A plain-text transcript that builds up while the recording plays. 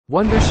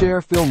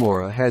Wondershare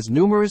Filmora has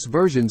numerous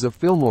versions of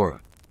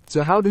Filmora.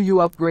 So how do you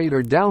upgrade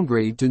or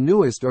downgrade to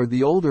newest or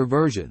the older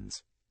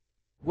versions?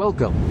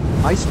 Welcome.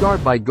 I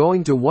start by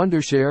going to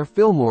Wondershare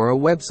Filmora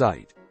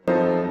website.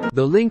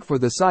 The link for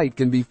the site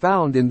can be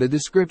found in the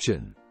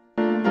description.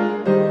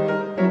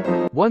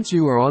 Once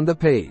you are on the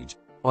page,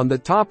 on the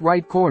top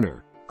right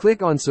corner,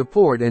 click on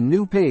Support and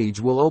new page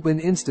will open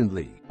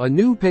instantly. A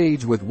new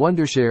page with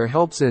Wondershare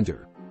Help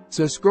Center.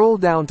 So scroll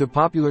down to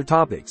Popular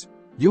Topics.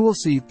 You will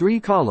see 3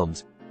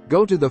 columns.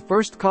 Go to the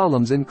first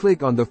columns and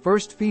click on the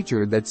first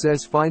feature that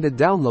says Find a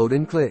Download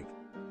and click.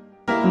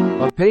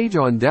 A page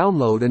on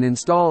Download and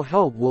Install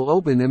Help will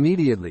open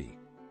immediately.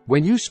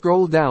 When you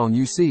scroll down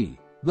you see,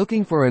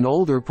 Looking for an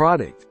older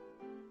product.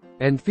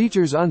 And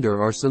features under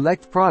are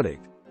Select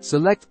Product,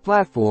 Select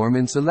Platform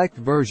and Select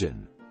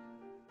Version.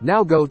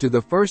 Now go to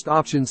the first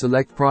option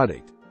Select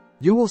Product.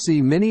 You will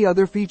see many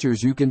other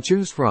features you can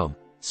choose from,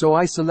 so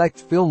I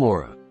select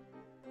Filmora.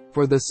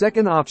 For the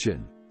second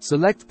option,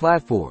 Select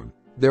Platform,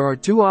 there are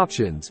 2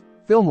 options,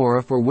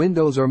 Filmora for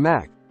Windows or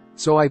Mac,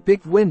 so I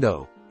picked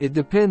Windows, it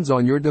depends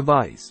on your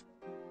device.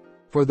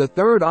 For the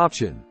third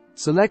option,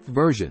 Select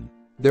Version,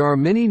 there are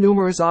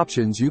numerous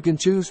options you can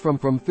choose from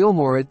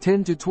Filmora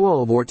 10 to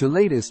 12 or to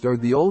latest or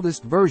the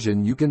oldest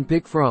version you can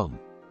pick from.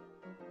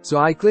 So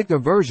I clicked a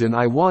version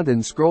I want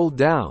and scrolled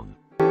down.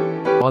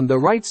 On the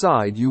right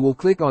side you will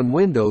click on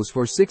Windows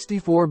for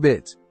 64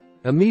 bits.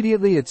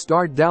 Immediately it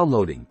start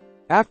downloading.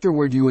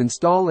 Afterward you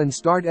install and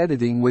start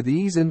editing with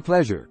ease and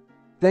pleasure.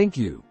 Thank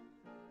you.